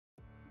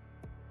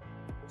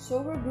So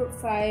we're group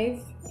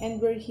 5 and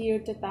we're here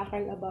to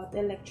tackle about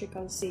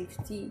electrical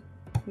safety.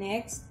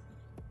 Next.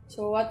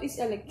 So what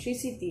is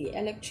electricity?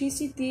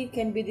 Electricity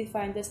can be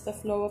defined as the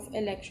flow of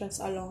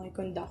electrons along a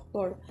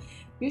conductor.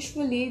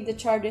 Usually, the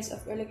charges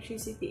of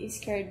electricity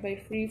is carried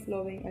by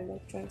free-flowing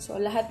electrons. So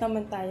lahat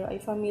naman tayo ay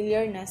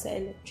familiar na sa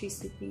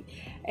electricity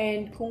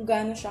and kung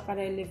gaano siya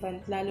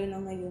ka-relevant lalo na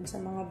ngayon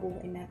sa mga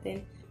buhay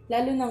natin.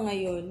 Lalo na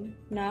ngayon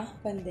na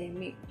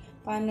pandemic.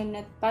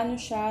 Paano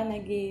siya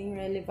naging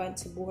relevant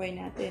sa buhay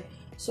natin?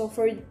 So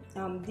for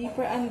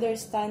deeper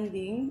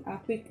understanding, a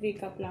quick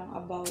recap lang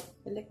about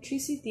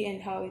electricity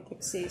and how it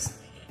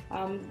exists.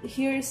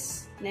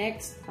 Here's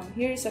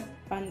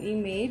an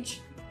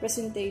image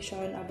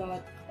presentation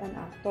about an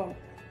atom.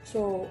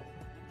 So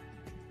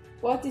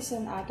what is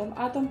an atom?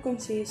 Atom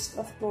consists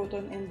of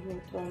proton and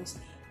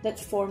neutrons that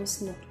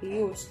forms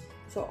nucleus.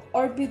 So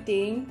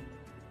orbiting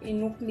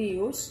in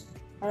nucleus,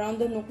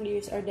 around the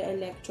nucleus are the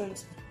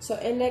electrons. So,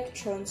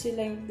 electrons,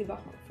 sila yung, di ba,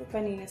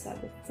 kanina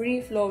sabi,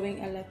 free-flowing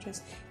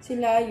electrons.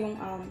 Sila yung,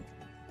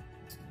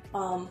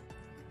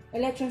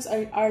 electrons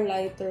are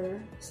lighter.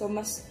 So,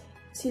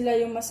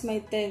 sila yung mas may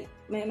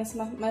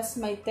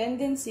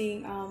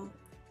tendency,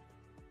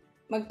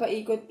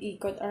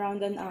 magpaikot-ikot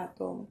around an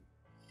atom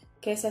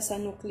kaysa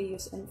sa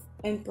nucleus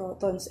and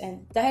protons.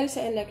 And dahil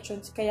sa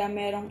electrons, kaya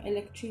merong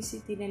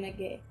electricity na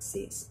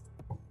nag-exist.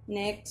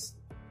 Next.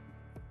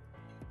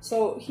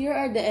 So, here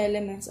are the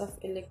elements of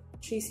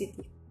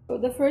electricity.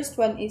 So, the first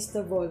one is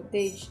the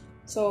voltage.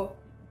 So,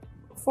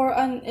 for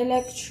an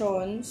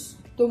electrons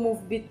to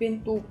move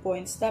between 2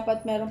 points,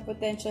 dapat merong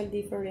potential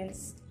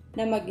difference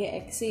na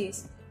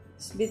mag-e-exist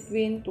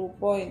between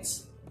 2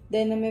 points.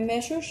 Then,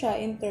 nami-measure siya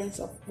in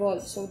terms of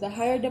volts. So, the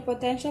higher the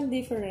potential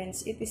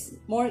difference, it is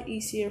more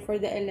easier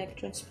for the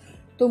electrons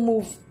to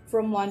move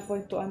from one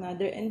point to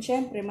another. And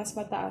syempre, mas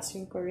mataas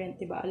yung current,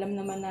 diba? Alam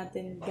naman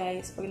natin,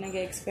 guys, pag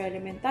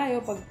nag-experiment tayo,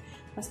 pag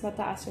mas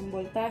mataas yung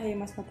voltahe,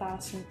 mas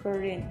mataas yung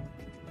current.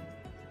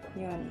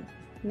 Yun.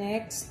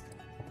 Next,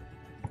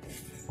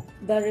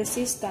 the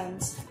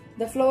resistance.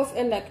 The flow of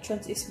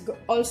electrons is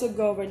also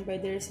governed by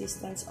the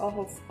resistance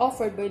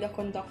offered by the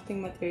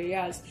conducting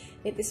materials.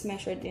 It is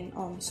measured in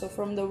ohms. So,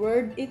 from the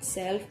word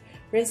itself,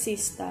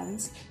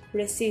 resistance,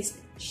 resist,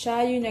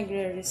 siya yung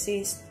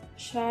nagre-resist.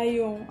 Siya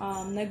yung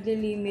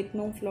naglilimit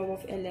ng flow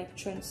of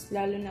electrons.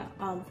 Lalo na,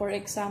 for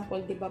example,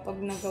 di ba, pag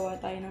nagawa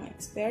tayo ng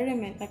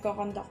experiment,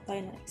 nagko-conduct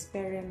tayo ng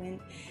experiment,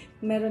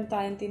 meron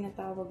tayong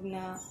tinatawag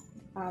na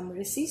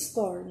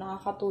resistor.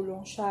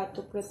 Nakakatulong siya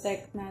to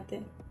protect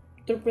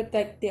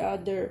the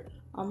other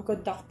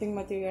conducting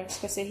materials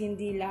kasi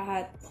hindi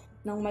lahat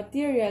ng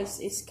materials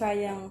is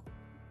kayang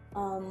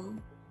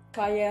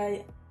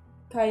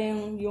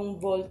yung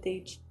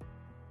voltage.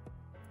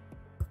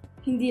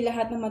 Hindi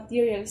lahat ng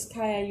materials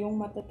kaya yung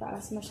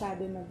matataas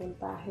masyado na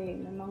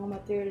voltahe. Ng mga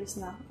materials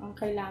na ang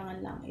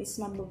kailangan lang is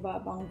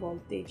mabababang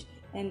voltage.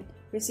 And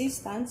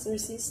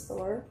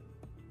resistor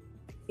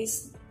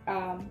is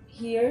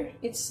here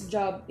its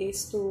job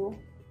is to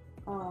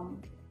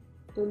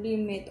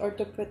limit or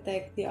to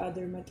protect the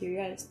other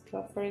materials.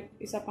 So for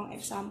isa pang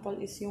example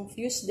is yung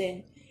fuse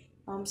din.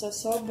 Sa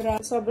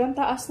sobrang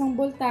taas ng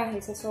voltahe,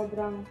 sa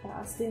sobrang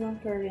taas din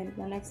ng current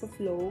na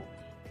nagfo-flow,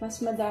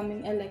 mas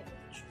madaming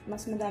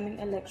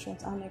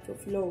electrons ang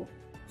nagfo-flow.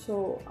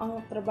 So,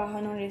 ang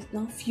trabaho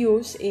ng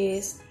fuse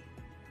is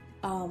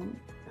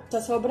sa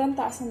sobrang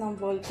taas na ng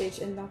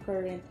voltage and ng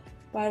current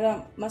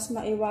para mas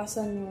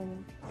maiwasan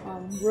yung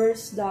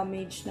worst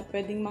damage na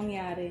pwedeng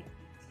mangyari.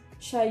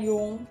 Siya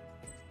yung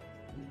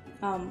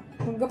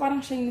kumbaga parang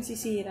siya yung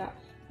nasisira,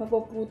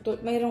 mapuputol,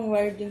 mayroong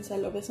wire din sa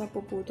loob, tapos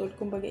mapuputol,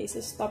 kumbaga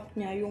isa-stop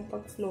niya yung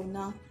pag-flow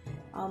ng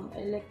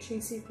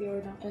electricity or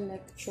ng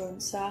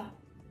electron sa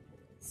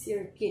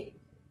circuit.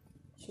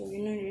 So,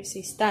 yun yung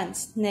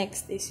resistance.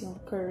 Next is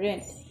yung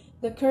current.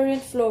 The current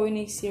flow in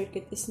a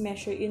circuit is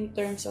measured in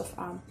terms of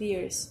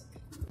amperes.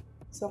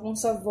 So, kung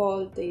sa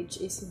voltage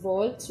is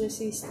volts,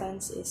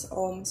 resistance is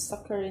ohms, sa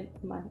current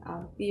naman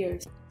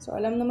amperes. So,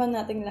 alam naman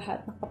natin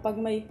lahat na kapag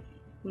may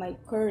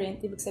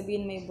current, ibig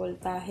sabihin may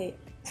voltahe.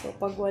 So,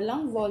 pag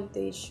walang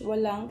voltage,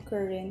 walang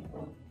current,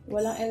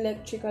 walang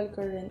electrical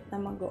current na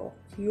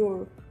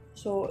mag-occur.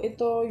 So,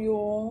 ito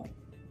yung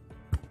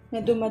na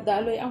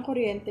dumadaloy ang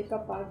kuryente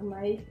kapag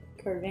may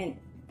current.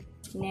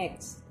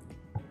 Next.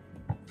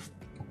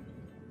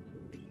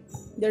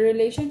 The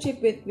relationship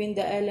between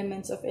the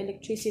elements of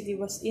electricity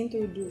was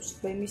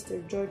introduced by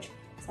Mr. George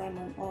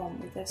Simon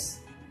Ohm. It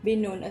has been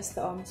known as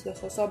the Ohm's Law.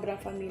 So,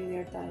 sobrang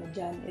familiar tayo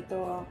dyan.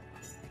 Ito,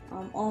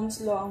 Ohm's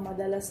Law ang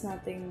madalas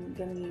nating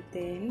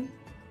gamitin,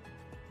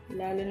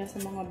 lalo na sa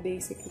mga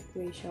basic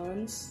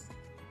equations.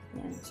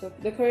 Yan. So,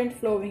 the current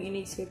flowing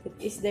in a circuit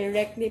is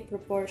directly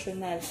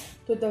proportional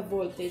to the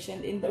voltage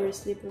and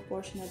inversely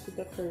proportional to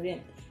the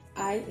current.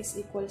 I is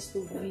equals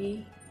to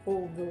V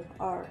over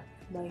R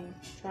by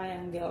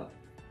triangle.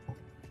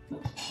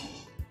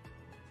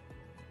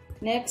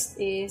 Next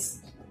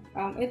is,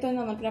 ito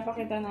naman,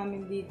 pinapakita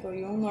namin dito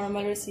yung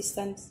normal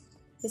resistance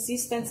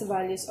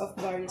values of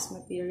various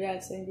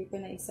materials. So, hindi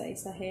ko na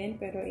isa-isahin,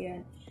 pero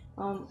yan.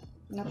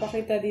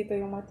 napakita dito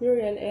yung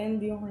material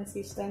and yung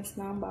resistance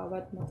ng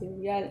bawat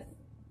material.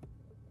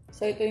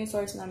 So, ito yung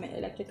source namin,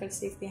 Electrical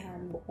Safety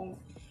Handbook. Kung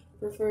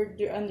preferred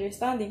your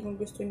understanding, kung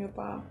gusto nyo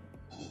pa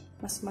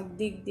mas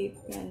mag-dig deep,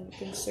 yan, you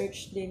can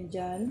search din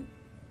dyan.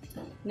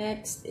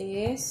 Next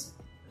is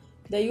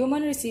the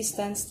human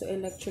resistance to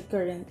electric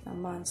current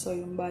naman. So,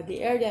 yung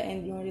body area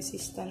and yung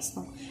resistance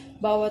ng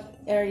bawat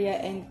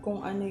area and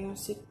kung ano yung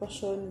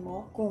sitwasyon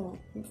mo. Kung,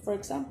 for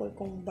example,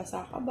 kung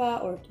basa ka ba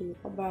or tuyo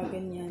ka ba,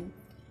 ganyan.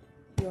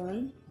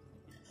 Yun.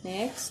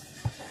 Next.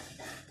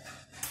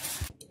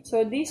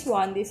 So, these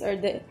are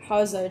the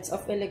hazards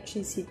of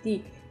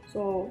electricity.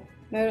 So,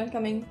 meron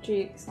kaming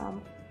three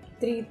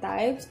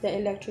types. The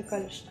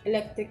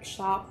electric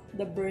shock,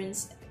 the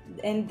burns,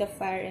 and the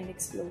fire and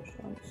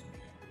explosions.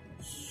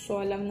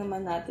 So, alam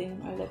naman natin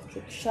yung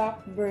electric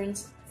shock,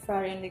 burns,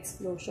 fire, and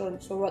explosion.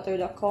 So, what are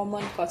the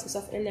common causes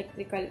of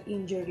electrical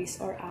injuries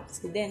or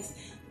accidents?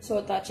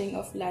 So, touching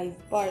of live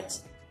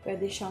parts.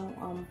 Pwede siyang,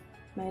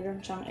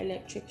 mayroon siyang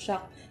electric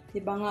shock.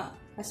 Diba nga,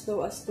 as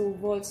low as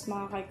 2 volts,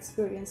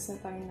 makaka-experience na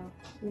tayo ng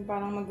yung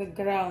parang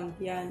mag-ground.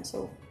 Yan.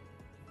 So,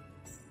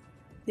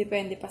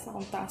 depende pa sa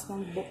kung taas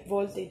ng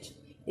voltage.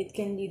 It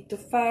can lead to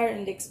fire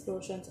and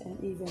explosions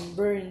and even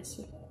burns.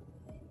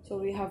 So,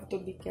 we have to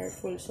be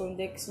careful. So,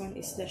 next one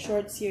is the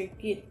short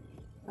circuit.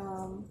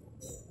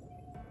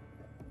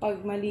 Pag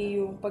mali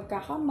yung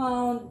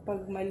pagkakamount,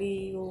 pag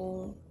mali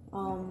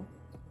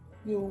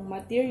yung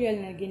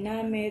material na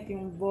ginamit,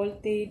 yung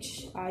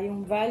voltage,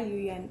 yung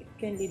value yan, it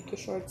can lead to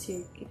short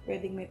circuit.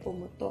 Pwedeng may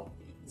pumutok.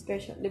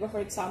 Di ba,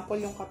 for example,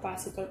 yung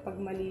capacitor, pag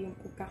mali yung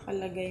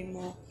pagkakalagay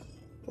mo,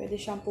 pwede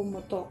siyang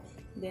pumutok.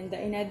 Then, the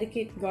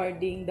inadequate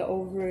guarding, the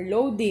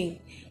overloading,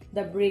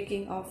 the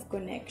breaking of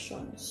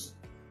connections.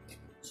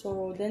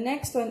 So, the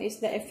next one is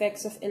the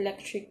effects of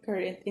electric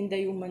current in the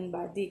human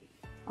body.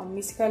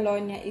 Miss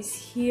Calonia is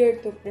here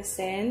to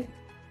present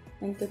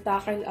and to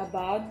tackle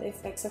about the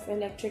effects of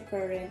electric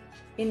current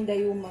in the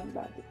human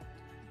body.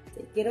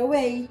 Take it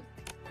away!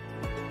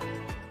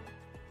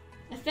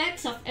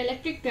 Effects of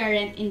electric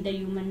current in the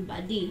human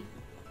body.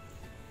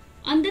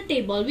 On the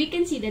table, we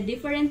can see the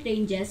different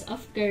ranges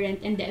of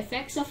current and the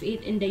effects of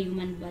it in the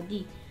human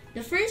body.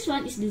 The first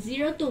one is the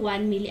 0 to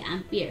 1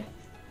 milliampere.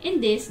 In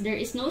this, there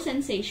is no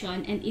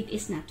sensation and it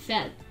is not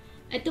felt.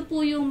 Ito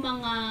po yung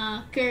mga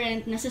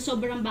current na sa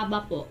sobrang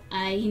baba po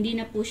ay hindi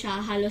na po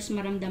siya halos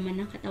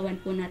maramdaman ng katawan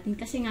po natin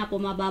kasi nga po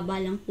mababa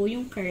lang po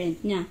yung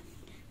current niya.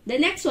 The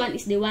next one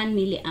is the 1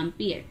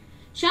 milliampere.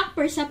 Shock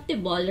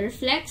perceptible,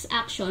 reflex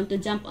action to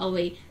jump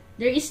away.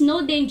 There is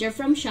no danger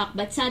from shock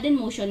but sudden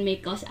motion may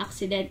cause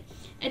accident.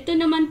 Ito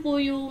naman po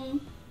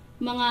yung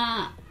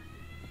mga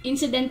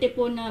insidente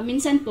po na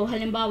minsan po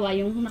halimbawa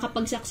yung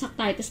nakapagsaksak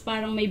tayo tapos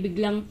parang may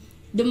biglang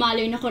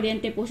dumaloy na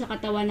kuryente po sa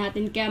katawan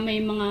natin kaya may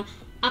mga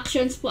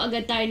actions po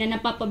agad tayo na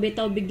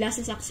napapabitaw bigla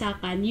sa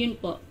saksakan. Yun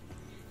po.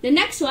 The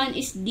next one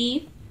is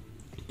the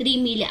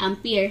 3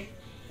 milliampere.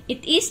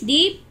 It is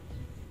the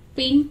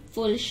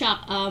painful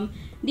shock.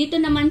 Dito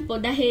naman po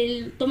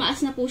dahil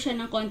tumaas na po siya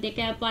ng konti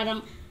kaya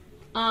parang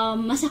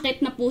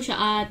masakit na po siya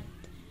at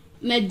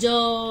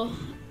medyo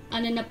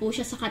ano na po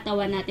siya sa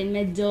katawan natin.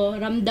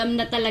 Medyo ramdam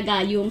na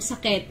talaga yung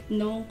sakit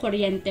ng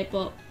kuryente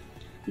po.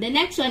 The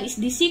next one is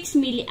the 6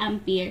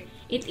 milliampere.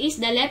 It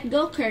is the let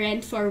go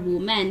current for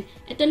women.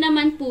 Ito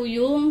naman po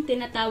yung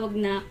tinatawag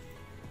na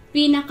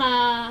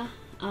pinaka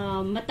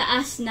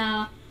mataas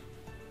na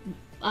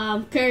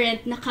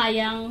current na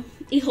kayang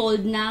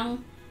i-hold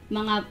ng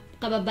mga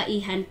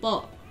kababaihan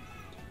po.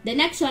 The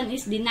next one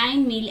is the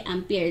 9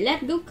 milliampere.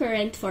 Let go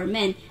current for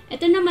men.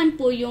 Ito naman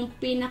po yung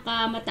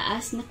pinaka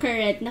mataas na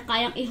current na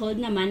kayang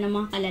i-hold naman ng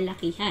mga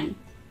kalalakihan.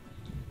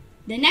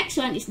 The next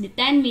one is the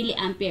 10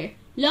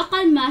 milliampere.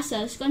 Local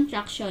muscles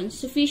contraction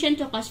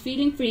sufficient to cause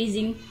feeling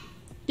freezing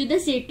to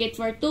the circuit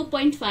for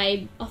 2.5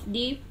 of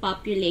the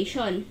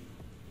population.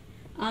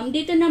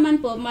 Dito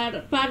naman po,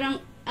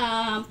 parang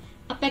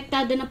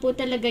apektado na po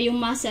talaga yung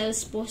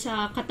muscles po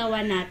sa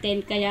katawan natin.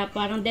 Kaya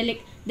parang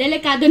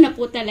delikado na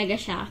po talaga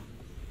siya.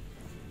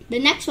 The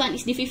next one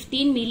is the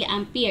 15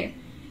 milliampere.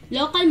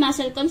 Local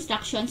muscle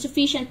contraction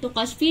sufficient to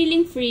cause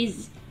feeling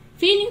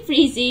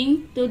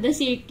freezing to the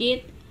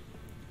circuit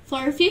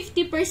for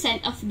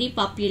 50% of the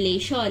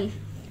population.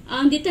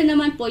 Dito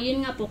naman po,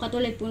 yun nga po,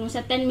 katulad po nung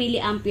sa 10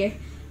 milliampere,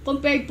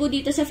 compared po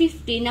dito sa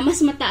 50 na mas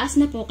mataas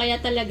na po,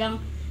 kaya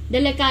talagang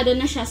delikado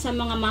na siya sa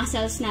mga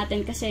muscles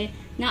natin kasi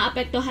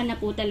naapektuhan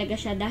na po talaga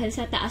siya dahil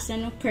sa taas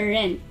na ng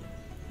current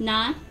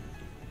na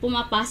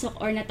pumapasok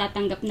or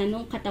natatanggap na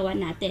nung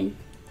katawan natin.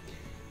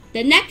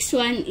 The next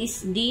one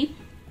is the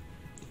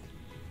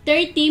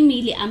 30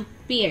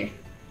 milliampere.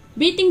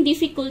 Breathing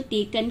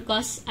difficulty can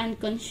cause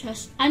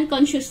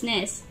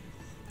unconsciousness.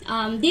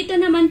 Dito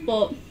naman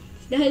po,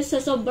 dahil sa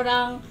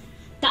sobrang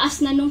taas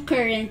na nung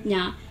current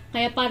niya,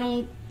 kaya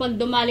parang pag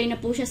dumaloy na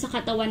po siya sa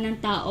katawan ng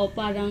tao,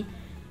 parang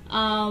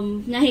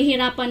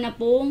nahihirapan na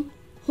pong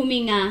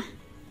huminga.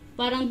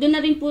 Parang doon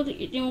na rin po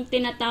yung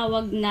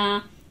tinatawag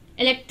na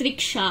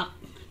electric shock.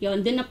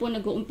 Yun, doon na po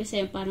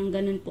nag-uumpisa yung parang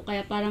ganun po.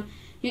 Kaya parang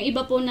Yung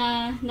iba po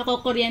na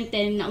nakokuryente,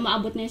 na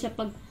umaabot na yun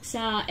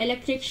sa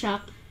electric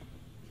shock,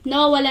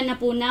 nawawala na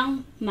po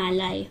ng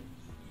malay.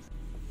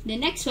 The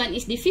next one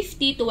is the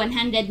 50 to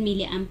 100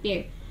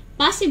 milliampere.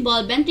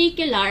 Possible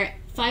ventricular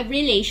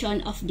fibrillation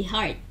of the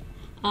heart.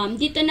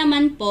 Dito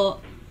naman po,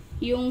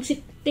 yung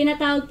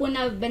tinatawag po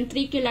na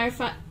ventricular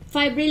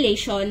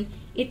fibrillation,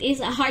 it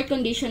is a heart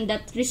condition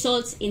that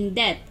results in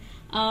death.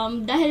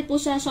 Dahil po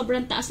sa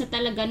sobrang taas na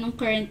talaga ng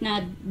current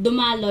na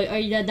dumaloy or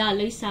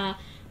dadaloy sa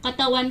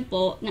katawan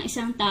po ng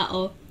isang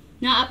tao,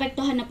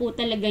 naapektuhan na po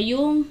talaga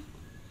yung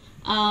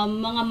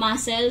mga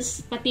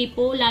muscles, pati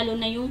po lalo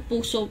na yung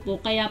puso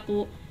po. Kaya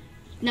po,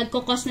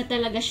 nagkukos na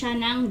talaga siya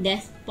ng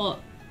death po.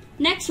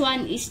 Next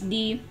one is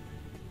the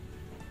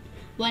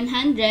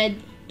 100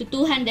 to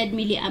 200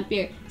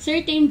 milliampere.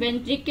 Certain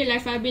ventricular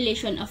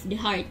fibrillation of the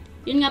heart.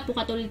 Yun nga po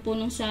katulad po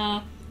nung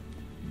sa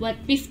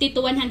 50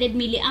 to 100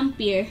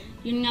 milliampere,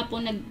 yun nga po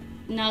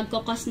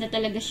nagkukos na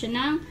talaga siya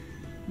ng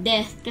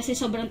death kasi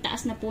sobrang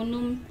taas na po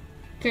nung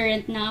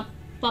current na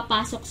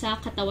papasok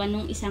sa katawan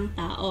ng isang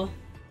tao.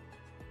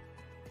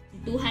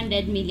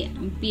 200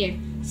 milliampere.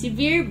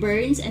 Severe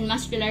burns and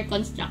muscular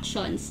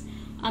contractions.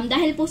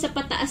 Dahil po sa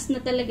pataas na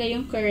talaga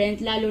yung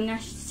current, lalo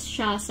na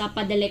siya sa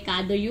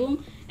padelikado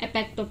yung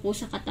epekto po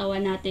sa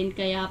katawan natin.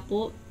 Kaya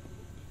po,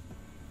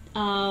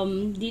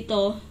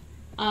 dito,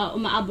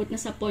 umaabot na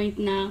sa point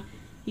na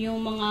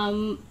yung mga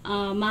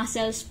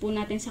muscles po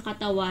natin sa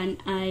katawan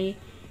ay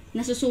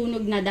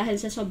nasusunog na dahil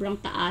sa sobrang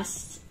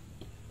taas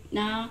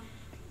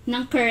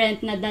ng current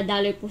na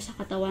dadaloy po sa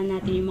katawan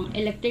natin, yung mga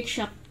electric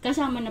shock,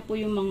 kasama na po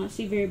yung mga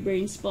severe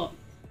burns po.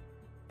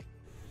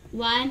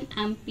 1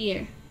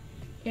 ampere.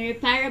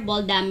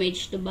 Irreparable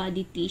damage to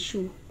body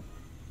tissue.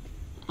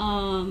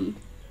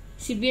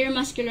 Severe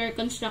muscular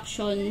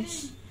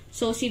contractions,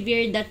 so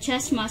severe that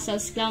chest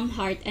muscles clamp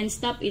heart and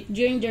stop it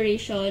during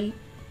duration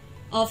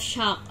of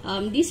shock.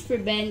 This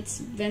prevents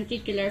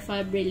ventricular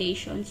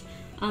fibrillations.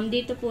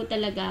 Dito po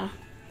talaga,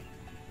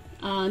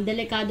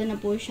 delikado na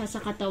po siya sa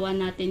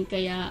katawan natin,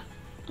 kaya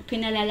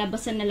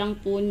kinalalabasan na lang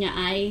po niya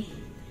ay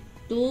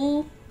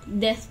to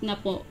death na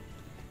po.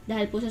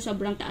 Dahil po sa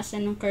sobrang taas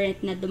na ng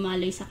current na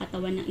dumaloy sa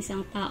katawan ng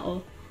isang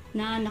tao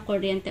na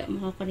nakuryente o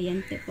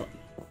makakuryente po.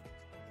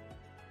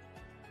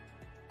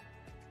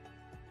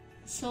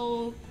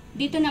 So,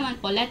 dito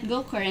naman po, let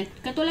go current.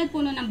 Katulad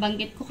po nung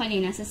nabanggit ko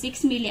kanina sa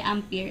 6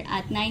 milliampere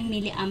at 9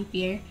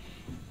 milliampere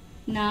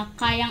na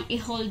kayang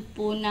i-hold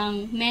po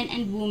ng men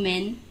and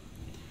women.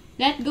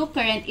 Let go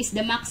current is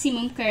the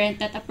maximum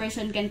current that a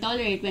person can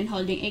tolerate when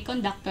holding a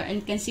conductor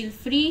and can still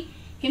free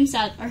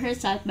himself or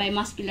herself by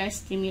muscular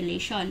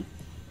stimulation.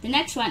 The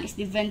next one is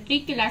the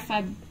ventricular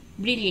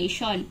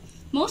fibrillation.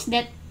 Most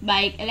death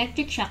by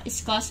electric shock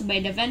is caused by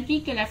the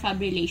ventricular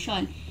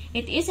fibrillation.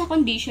 It is a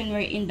condition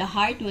wherein the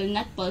heart will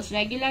not pulse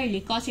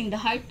regularly, causing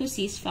the heart to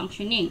cease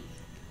functioning.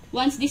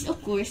 Once this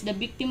occurs, the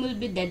victim will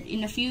be dead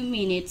in a few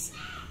minutes,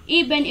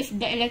 even if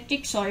the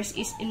electric source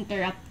is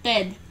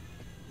interrupted.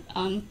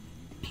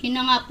 Yun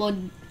na nga po,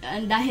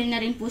 dahil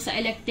na rin po sa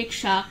electric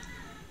shock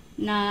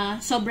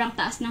na sobrang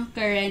taas ng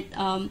current,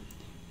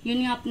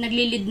 yun nga,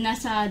 naglilid na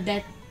sa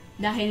death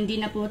dahil hindi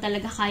na po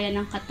talaga kaya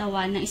ng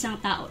katawan ng isang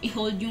tao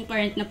i-hold yung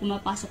current na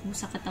pumapasok po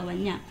sa katawan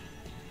niya.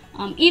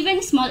 Even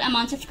small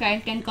amounts of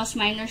current can cause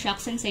minor shock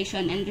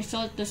sensation and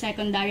result to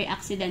secondary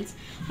accidents.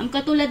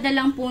 Katulad na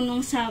lang po nung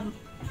sa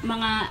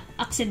mga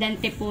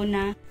aksidente po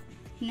na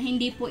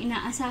hindi po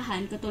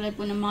inaasahan, katulad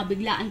po ng mga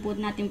biglaan po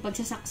nating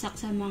pagsasaksak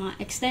sa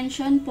mga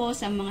extension po,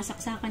 sa mga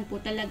saksakan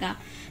po talaga.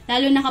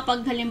 Lalo na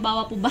kapag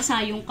halimbawa po basa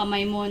yung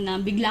kamay mo na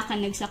bigla ka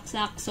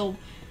nagsaksak. So,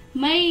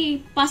 may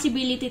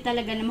possibility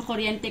talaga na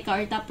makuryente ka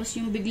or tapos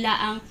yung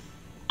biglaang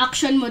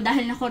action mo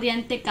dahil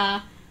nakuryente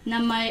ka na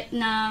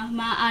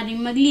maaaring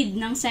mag-lead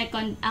ng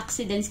second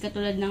accidents,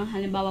 katulad ng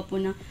halimbawa po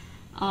na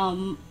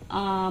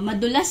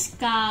madulas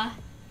ka,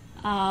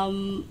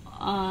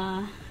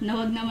 na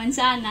wag naman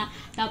sana,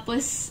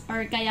 tapos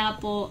or kaya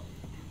po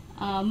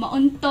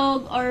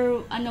mauntog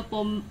or ano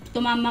po,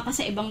 tumama ka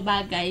sa ibang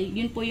bagay.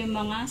 Yun po yung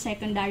mga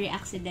secondary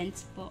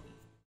accidents po.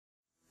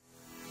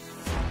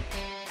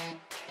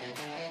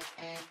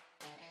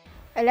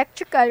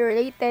 Electrical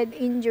related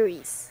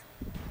injuries.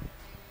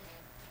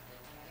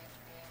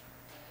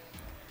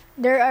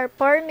 There are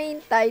 4 main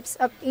types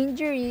of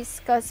injuries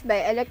caused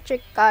by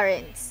electric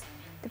currents.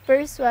 The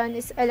first one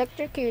is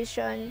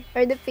electrocution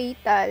or the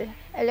fatal,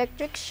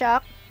 electric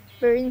shock,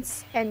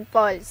 burns, and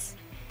falls.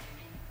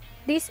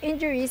 These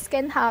injuries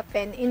can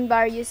happen in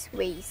various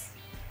ways.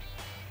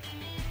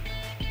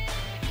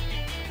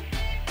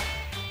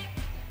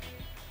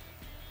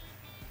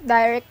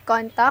 Direct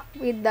contact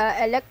with the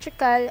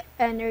electrical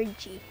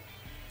energy.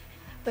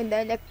 When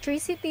the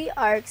electricity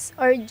arcs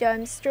or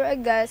jumps through a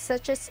gas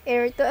such as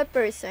air to a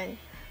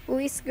person who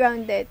is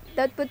grounded,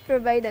 that would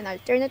provide an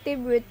alternative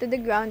route to the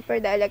ground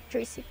for the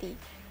electricity.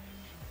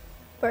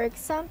 For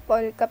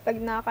example,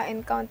 kapag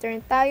naka-encounter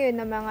tayo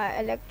ng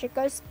mga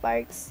electrical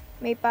sparks,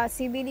 may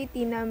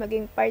possibility na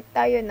maging part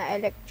tayo na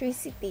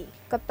electricity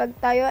kapag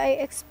tayo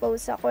ay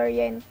exposed sa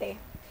kuryente,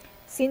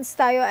 since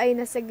tayo ay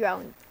nasa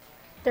ground.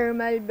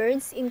 Thermal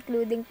burns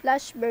including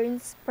flash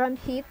burns from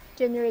heat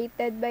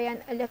generated by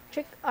an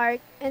electric arc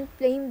and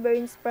flame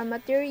burns from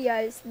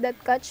materials that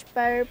catch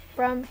fire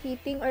from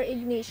heating or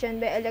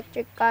ignition by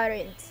electric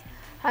currents.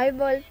 High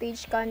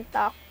voltage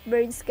contact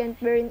burns can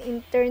burn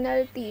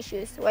internal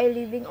tissues while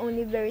leaving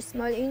only very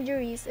small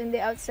injuries on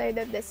the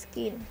outside of the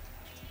skin.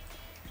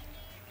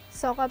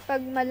 So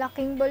kapag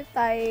malaking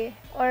voltahe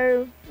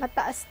or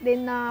mataas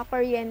din na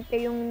kuryente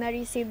yung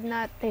na-receive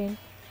natin,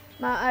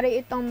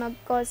 maaari itong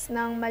mag-cause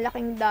ng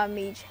malaking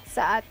damage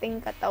sa ating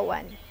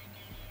katawan.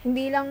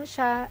 Hindi lang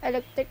siya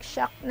electric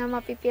shock na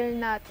mapipil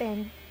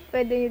natin.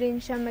 Pwede rin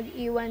siya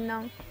mag-iwan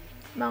ng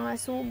mga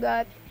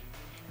sugat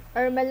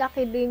or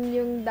malaki din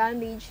yung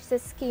damage sa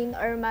skin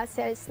or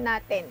muscles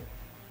natin.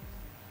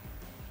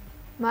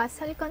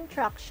 Muscle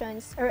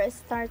contractions or a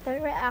startle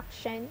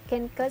reaction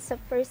can cause a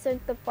person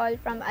to fall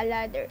from a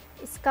ladder,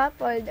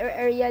 scaffold, or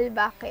aerial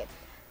bucket.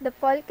 The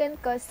fall can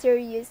cause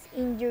serious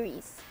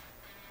injuries.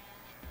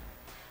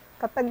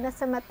 Kapag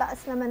nasa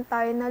mataas naman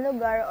tayo na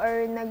lugar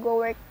or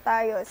nag-work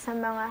tayo sa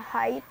mga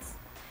heights,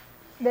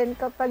 then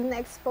kapag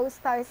na-expose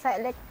tayo sa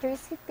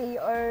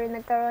electricity or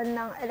nagkaroon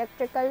ng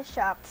electrical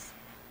shocks,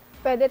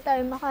 pwede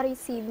tayo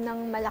makareceive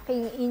ng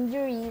malaking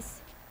injuries,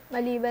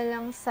 maliban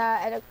lang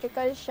sa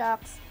electrical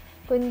shocks,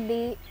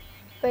 kundi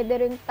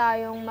pwede rin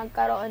tayong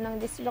magkaroon ng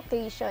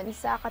dislocation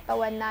sa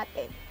katawan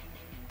natin.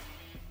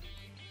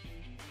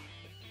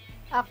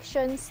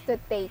 Actions to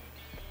take.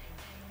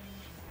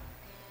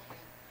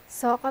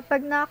 So,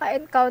 kapag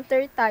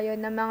naka-encounter tayo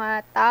ng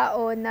mga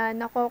tao na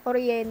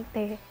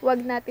nakokuryente,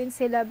 huwag natin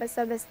sila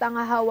basta-basta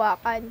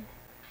hahawakan.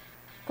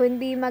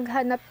 Kundi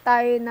maghanap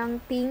tayo ng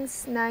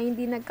things na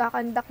hindi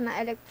nagkakandak ng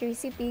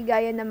electricity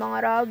gaya ng mga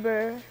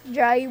rubber,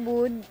 dry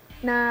wood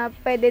na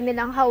pwede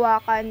nilang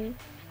hawakan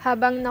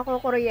habang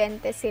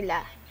nakokuryente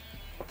sila.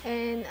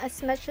 And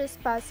as much as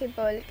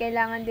possible,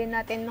 kailangan din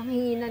natin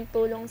manghingi ng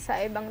tulong sa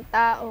ibang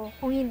tao.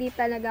 Kung hindi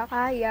talaga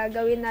kaya,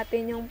 gawin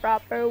natin yung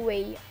proper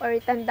way or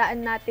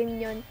tandaan natin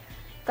yun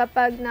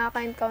kapag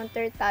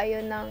naka-encounter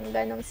tayo ng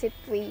ganong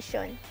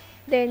situation.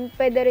 Then,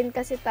 pwede rin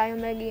kasi tayo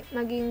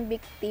maging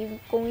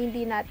victim kung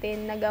hindi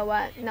natin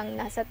nagawa ng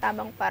nasa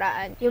tamang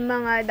paraan yung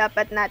mga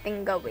dapat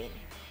nating gawin.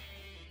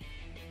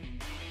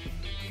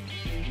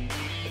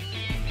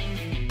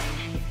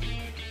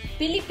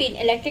 Philippine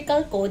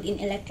Electrical Code in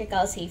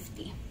Electrical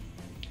Safety.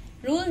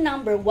 Rule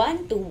number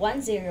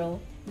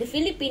 1210. The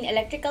Philippine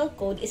Electrical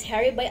Code is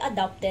hereby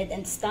adopted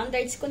and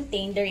standards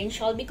contained therein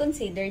shall be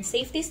considered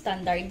safety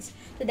standards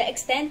to the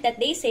extent that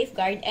they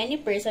safeguard any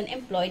person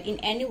employed in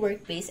any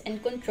workplace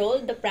and control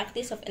the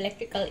practice of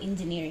electrical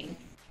engineering.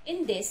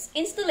 In this,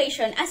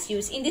 installation as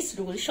used in this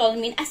rule shall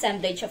mean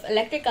assemblage of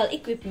electrical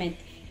equipment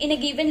in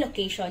a given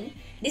location,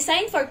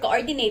 designed for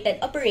coordinated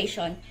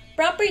operation,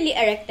 properly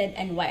erected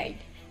and wired.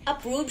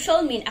 Approved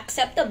shall mean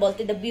acceptable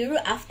to the Bureau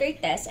after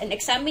test and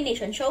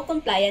examination show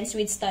compliance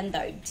with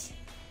standards.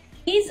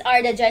 These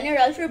are the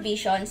general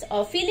provisions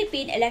of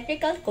Philippine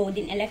Electrical Code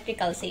in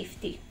Electrical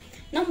Safety.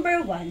 Number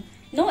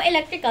 1. No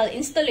electrical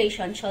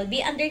installation shall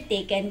be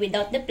undertaken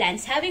without the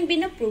plans having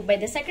been approved by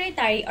the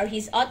Secretary or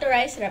his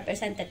authorized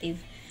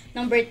representative.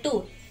 Number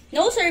 2.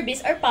 No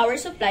service or power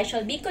supply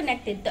shall be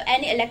connected to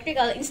any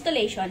electrical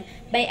installation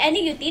by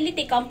any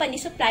utility company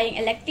supplying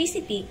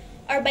electricity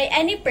or by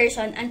any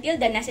person until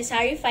the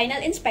necessary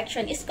final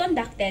inspection is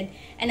conducted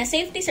and a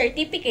safety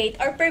certificate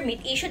or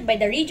permit issued by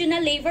the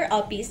Regional Labor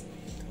Office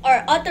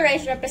or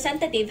authorized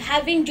representative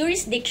having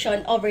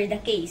jurisdiction over the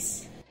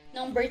case.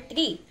 Number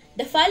 3.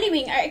 The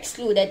following are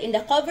excluded in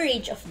the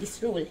coverage of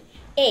this rule.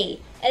 A.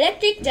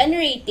 Electric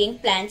generating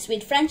plants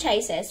with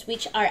franchises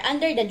which are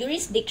under the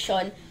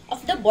jurisdiction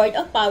of the Board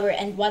of Power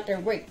and Water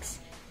Works.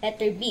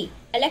 Letter B.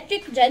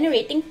 Electric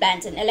generating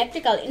plants and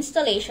electrical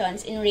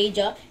installations in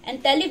radio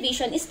and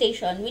television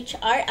station which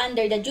are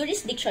under the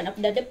jurisdiction of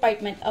the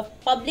Department of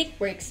Public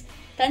Works,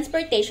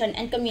 Transportation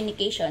and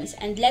Communications.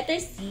 And letter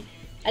C.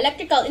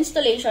 Electrical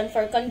installation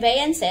for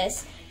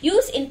conveyances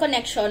used in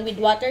connection with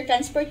water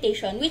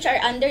transportation which are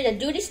under the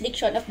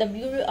jurisdiction of the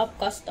Bureau of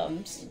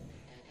Customs.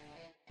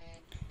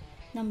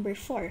 Number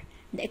 4.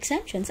 The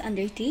exemptions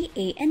under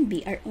 3A and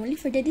B are only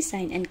for the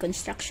design and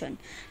construction.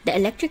 The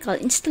electrical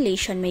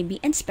installation may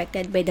be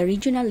inspected by the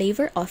Regional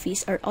Labor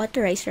Office or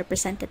authorized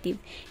representative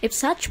if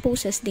such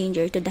poses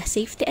danger to the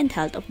safety and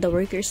health of the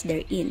workers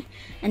therein.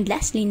 And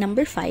lastly,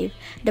 number 5,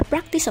 the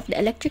practice of the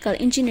electrical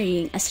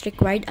engineering as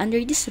required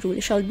under this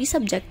rule shall be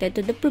subjected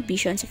to the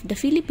provisions of the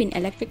Philippine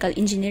Electrical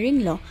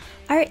Engineering Law,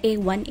 RA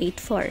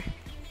 184.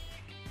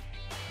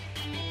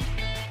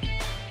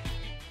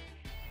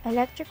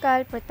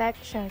 Electrical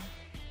protection.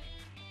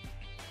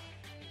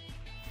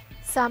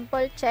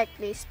 Sample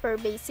checklist for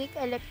basic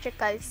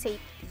electrical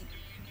safety.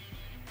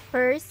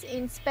 First,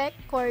 inspect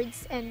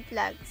cords and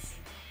plugs.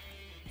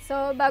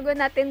 So, bago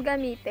natin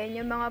gamitin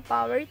yung mga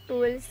power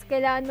tools,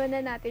 kailangan muna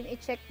natin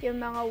i-check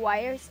yung mga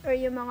wires or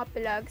yung mga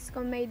plugs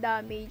kung may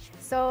damage.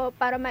 So,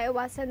 para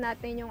maiwasan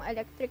natin yung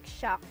electric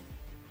shock.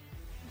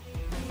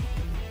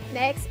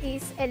 Next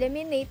is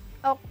eliminate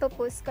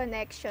octopus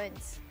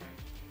connections.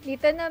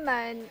 Dito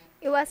naman,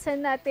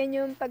 iwasan natin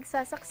yung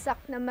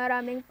pagsasaksak na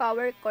maraming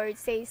power cord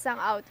sa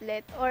isang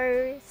outlet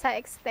or sa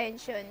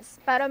extensions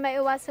para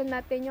maiwasan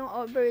natin yung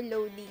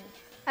overloading.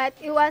 At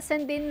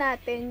iwasan din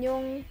natin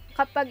yung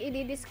kapag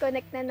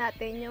i-disconnect na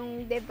natin yung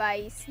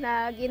device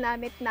na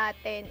ginamit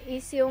natin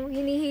is yung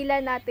hinihila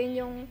natin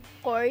yung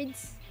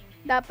cords.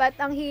 Dapat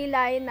ang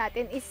hilahin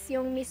natin is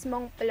yung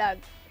mismong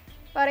plug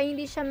para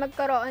hindi siya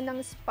magkaroon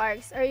ng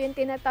sparks or yung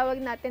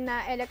tinatawag natin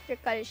na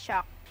electrical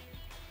shock.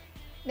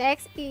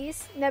 Next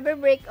is, never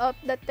break off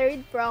the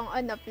third prong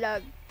on a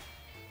plug.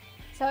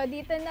 So,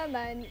 dito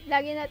naman,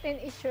 lagi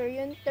natin i-sure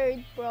yung third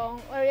prong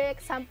or yung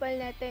example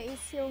natin is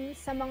yung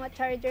sa mga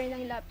charger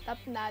ng laptop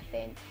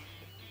natin.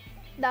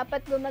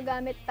 Dapat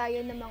gumagamit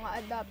tayo ng mga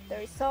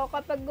adapter. So,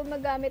 kapag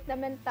gumagamit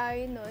naman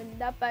tayo nun,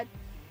 dapat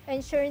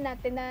ensure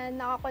natin na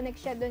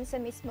nakakonect siya dun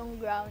sa mismong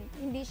ground.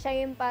 Hindi siya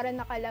yung para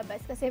nakalabas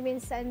kasi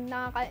minsan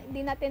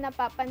hindi natin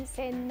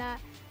napapansin na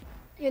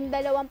yung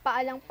dalawang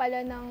paalang pala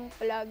ng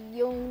plug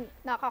yung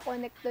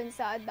nakakonect dun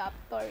sa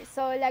adapter.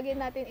 So, lagi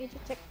natin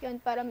i-check yun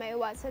para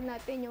maiwasan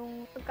natin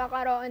yung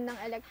pagkakaroon ng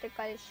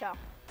electrical shock.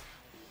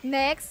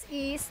 Next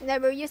is,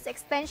 never use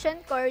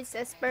extension cords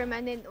as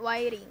permanent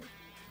wiring.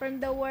 From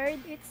the word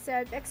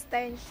itself,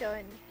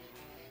 extension,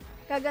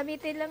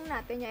 gagamitin lang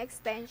natin yung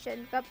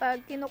extension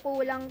kapag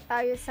kinukulang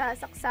tayo sa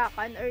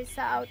saksakan or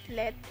sa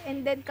outlet,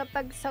 and then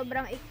kapag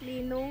sobrang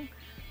ikli nung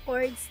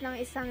cords ng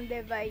isang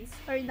device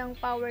or ng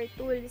power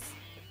tools.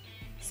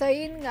 So,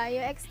 yun nga,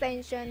 yung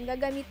extension,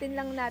 gagamitin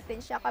lang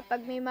natin siya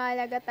kapag may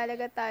mahalaga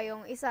talaga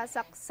tayong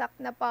isasaksak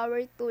na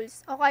power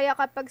tools. O kaya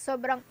kapag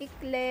sobrang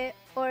ikli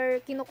or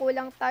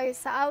kinukulang tayo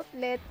sa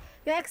outlet,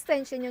 yung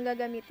extension yung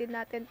gagamitin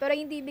natin. Pero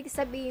hindi ibig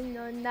sabihin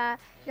nun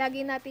na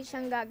lagi natin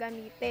siyang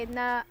gagamitin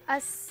na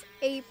as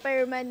a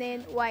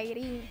permanent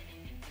wiring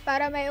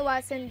para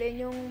maiwasan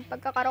din yung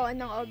pagkakaroon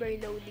ng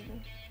overloading.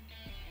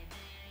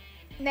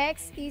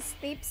 Next is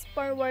tips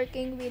for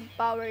working with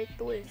power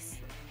tools.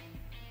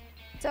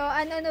 So,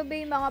 ano ba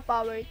yung mga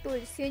power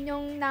tools? Yun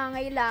yung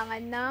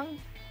nangailangan ng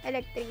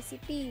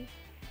electricity.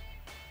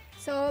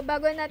 So,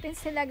 bago natin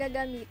sila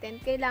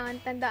gagamitin,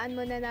 kailangan tandaan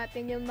muna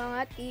natin yung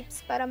mga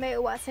tips para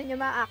maiwasan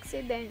yung mga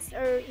accidents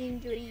or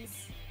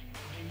injuries.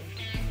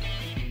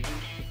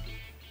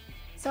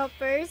 So,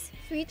 first,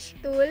 switch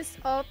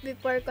tools off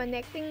before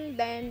connecting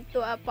them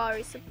to a power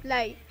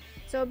supply.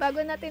 So,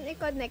 bago natin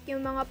i-connect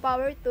yung mga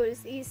power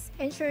tools is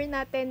ensure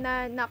natin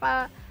na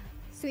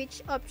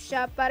switch off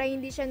siya para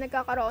hindi siya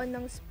nagkakaroon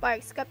ng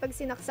sparks kapag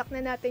sinaksak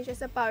na natin siya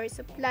sa power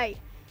supply.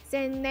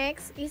 Then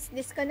next is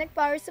disconnect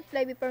power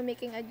supply before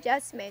making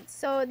adjustments.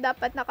 So,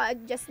 dapat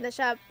naka-adjust na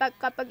siya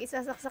kapag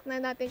isasaksak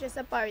na natin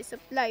siya sa power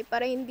supply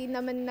para hindi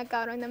naman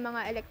nagkaroon ng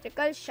mga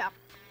electrical shock.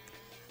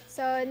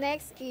 So,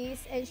 next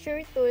is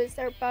ensure tools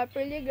are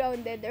properly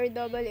grounded or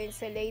double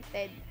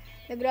insulated.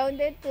 The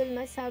grounded tool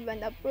must have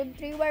an approved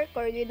 3-wire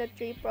cord with a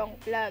 3-prong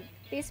plug.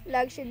 This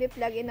plug should be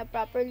plugged in a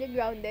properly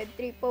grounded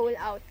 3-pole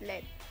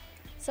outlet.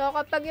 So,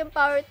 kapag yung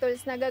power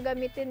tools na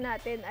gagamitin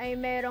natin ay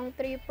merong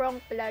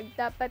 3-prong plug,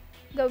 dapat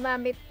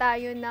gumamit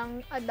tayo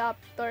ng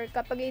adapter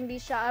kapag hindi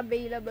siya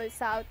available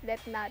sa outlet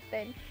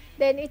natin.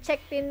 Then, i-check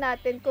din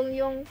natin kung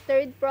yung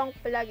 3rd-prong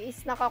plug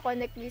is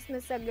nakakonect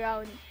mismo sa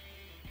ground.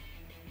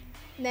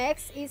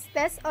 Next is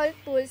test all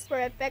tools for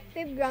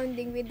effective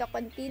grounding with a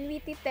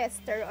continuity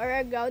tester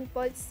or a ground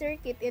fault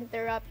circuit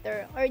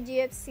interrupter or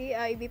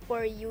GFCI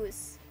before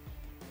use.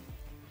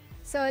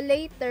 So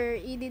later,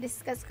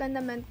 i-discuss ko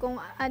naman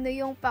kung ano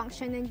yung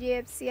function ng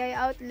GFCI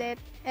outlet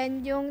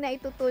and yung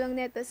naitutulong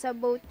nito sa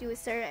both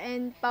user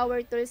and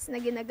power tools na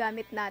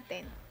ginagamit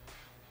natin.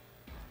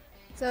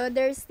 So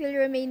there's still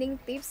remaining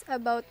tips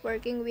about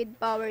working with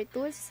power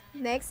tools.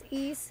 Next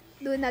is,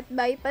 do not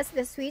bypass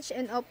the switch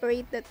and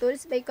operate the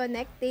tools by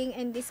connecting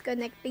and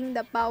disconnecting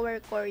the power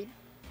cord.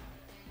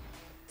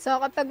 So,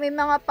 kapag may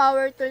mga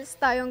power tools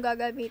tayong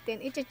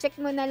gagamitin, i-check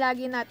muna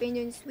lagi natin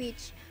yung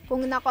switch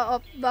kung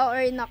naka-off ba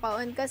or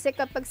naka-on. Kasi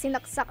kapag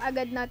sinaksak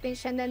agad natin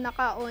siya na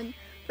naka-on,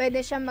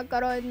 pwede siya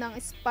magkaroon ng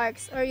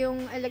sparks or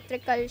yung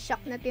electrical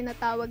shock na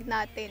tinatawag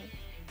natin.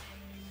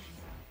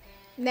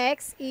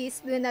 Next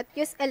is, do not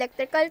use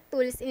electrical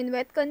tools in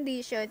wet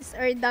conditions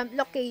or damp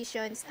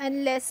locations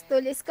unless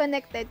tool is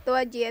connected to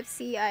a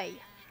GFCI.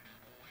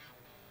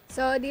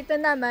 So, dito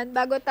naman,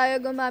 bago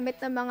tayo gumamit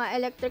ng mga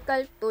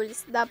electrical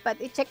tools, dapat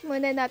i-check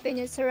muna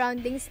natin yung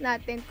surroundings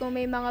natin kung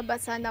may mga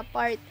basa na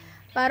part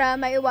para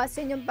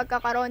maiwasan yung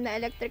pagkakaroon ng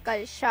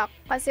electrical shock.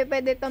 Kasi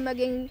pwede ito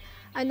maging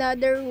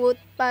another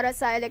route para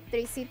sa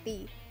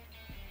electricity.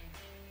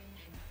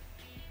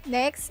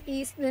 Next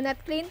is, do not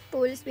clean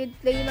tools with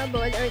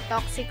flammable or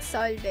toxic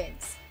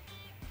solvents.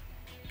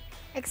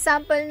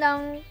 Example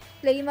ng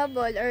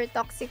flammable or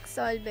toxic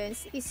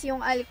solvents is yung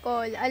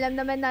alcohol. Alam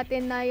naman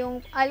natin na yung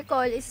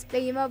alcohol is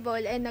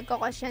flammable and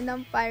nagkakos siya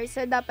ng fire,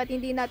 so dapat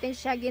hindi natin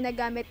siya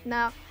ginagamit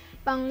na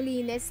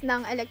panglinis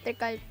ng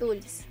electrical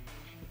tools.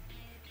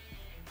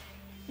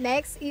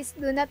 Next is,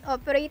 do not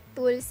operate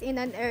tools in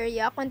an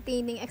area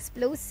containing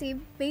explosive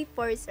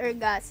vapors or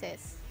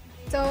gases.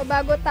 So,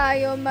 bago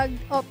tayo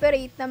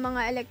mag-operate ng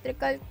mga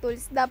electrical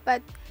tools,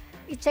 dapat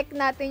i-check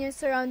natin yung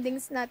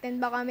surroundings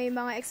natin, baka may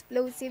mga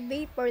explosive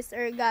vapors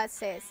or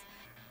gases.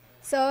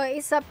 So,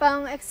 isa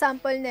pang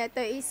example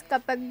nito is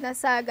kapag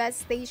nasa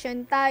gas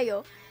station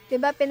tayo, 'di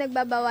ba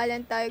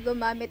pinagbabawalan tayo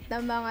gumamit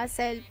ng mga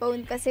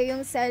cellphone kasi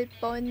yung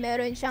cellphone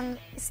meron siyang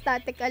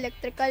static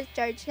electrical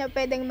charge na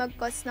pwedeng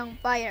mag-cause ng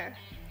fire.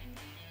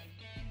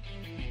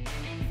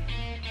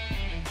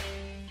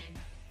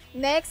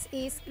 Next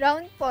is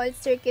ground fault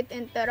circuit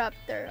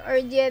interrupter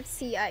or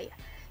GFCI.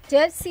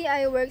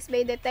 GFCI works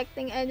by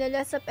detecting any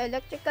loss of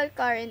electrical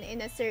current in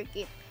a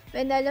circuit.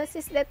 When a loss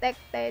is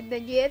detected,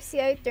 the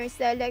GFCI turns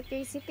the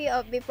electricity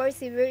off before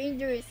severe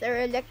injuries or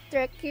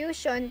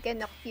electrocution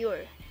can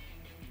occur.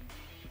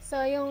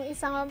 So, yung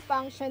isang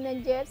function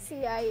ng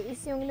GFCI is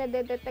yung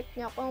nadedetect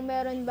niya kung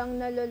meron bang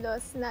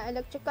nalulos na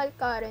electrical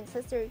current sa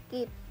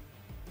circuit.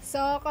 So,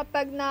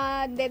 kapag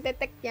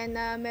na-detect niya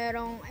na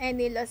merong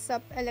any loss of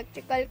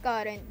electrical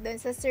current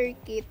dun sa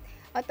circuit,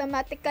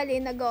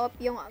 automatically nag-off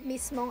yung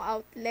mismong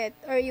outlet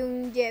or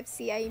yung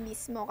GFCI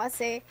mismo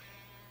kasi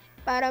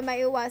para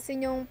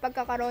maiwasan yung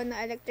pagkakaroon ng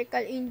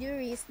electrical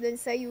injuries dun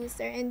sa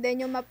user and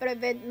then yung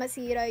ma-prevent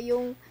masira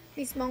yung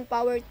mismong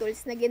power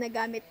tools na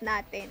ginagamit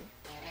natin.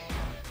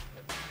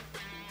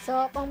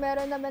 So, kung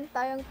meron naman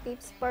tayong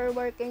tips for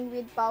working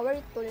with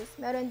power tools,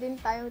 meron din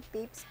tayong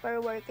tips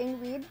for working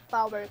with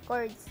power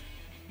cords.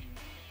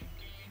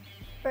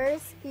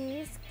 First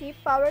is, keep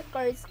power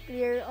cords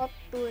clear of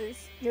tools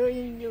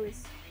during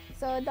use.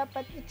 So,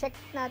 dapat i-check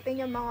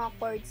natin yung mga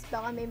cords,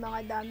 baka may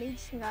mga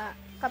damage nga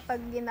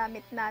kapag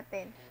ginamit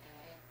natin.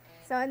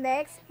 So,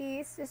 next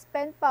is,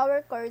 suspend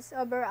power cords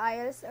over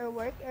aisles or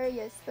work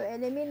areas to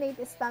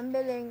eliminate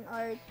stumbling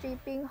or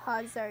tripping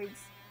hazards.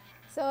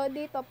 So,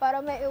 dito, para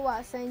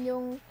maiwasan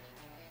yung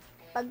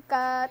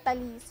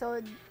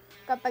pagkatalisod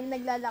kapag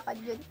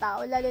naglalakad yung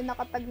tao, lalo na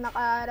kapag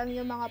nakaharang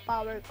yung mga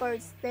power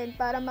cords. Then,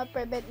 para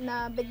ma-prevent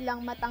na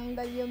biglang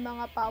matanggal yung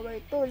mga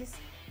power tools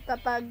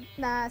kapag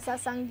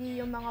nasasanggi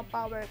yung mga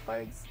power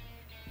cords.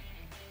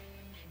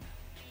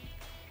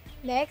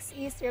 Next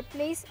is,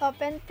 replace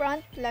open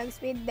front plugs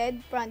with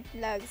dead front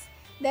plugs.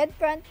 Dead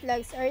front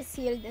plugs are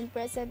sealed and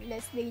present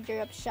less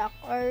danger of shock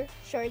or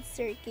short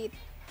circuit.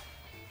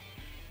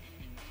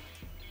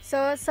 So,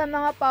 sa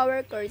mga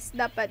power cords,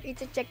 dapat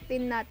i-check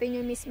din natin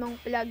yung mismong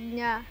plug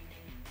niya.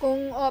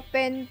 Kung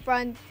open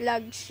front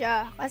plug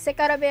siya. Kasi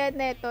karamihan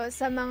nito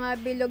sa mga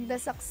bilog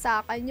na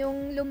saksakan,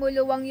 yung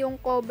lumuluwang yung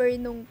cover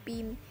nung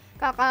pin.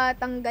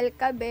 Kakatanggal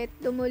kabit,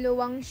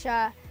 lumuluwang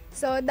siya.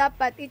 So,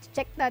 dapat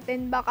i-check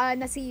natin baka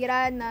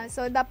nasira na.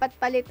 So, dapat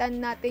palitan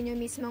natin yung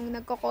mismong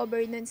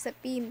nagko-cover nun sa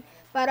pin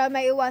para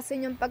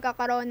maiwasan yung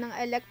pagkakaroon ng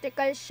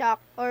electrical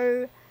shock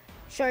or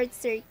short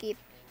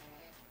circuit.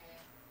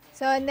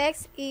 So,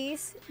 next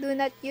is, do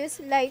not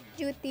use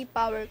light-duty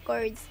power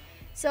cords.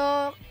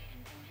 So,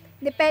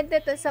 depende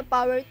to sa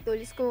power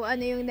tools kung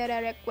ano yung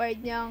nare-required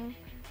niyang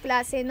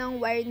klase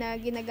ng wire na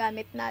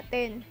ginagamit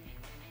natin.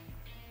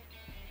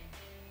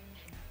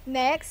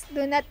 Next,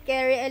 do not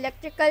carry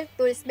electrical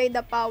tools by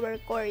the power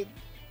cord.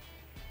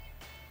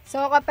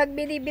 So, kapag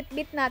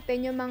binibit-bit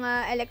natin yung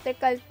mga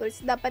electrical tools,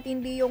 dapat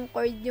hindi yung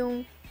cord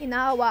yung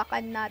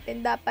hinahawakan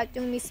natin. Dapat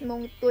yung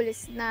mismong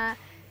tools na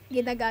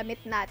ginagamit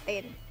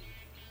natin.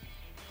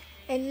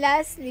 And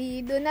lastly,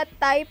 do not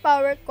tie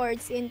power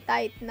cords in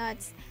tight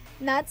knots.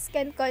 Knots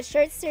can cause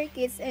short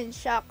circuits and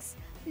shocks.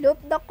 Loop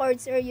the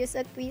cords or use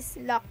a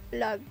twist lock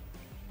plug.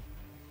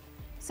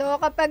 So,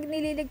 kapag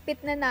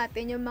nililigpit na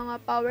natin yung mga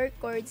power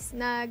cords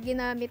na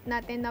ginamit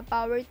natin na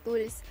power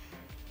tools,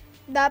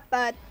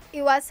 dapat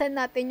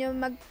iwasan natin yung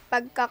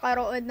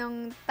pagkakaroon ng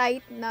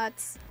tight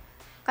knots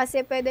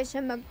kasi pwede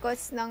siya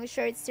mag-cause ng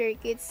short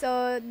circuit. So,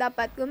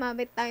 dapat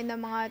gumamit tayo ng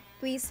mga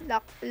twist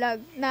lock plug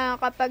na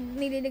kapag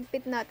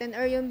nililigpit natin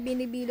or yung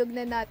binibilog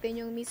na natin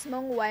yung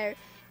mismong wire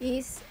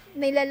is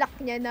nilalak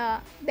niya na.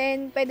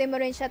 Then, pwede mo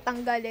rin siya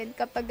tanggalin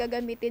kapag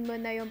gagamitin mo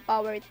na yung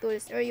power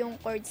tools or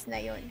yung cords na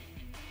yun.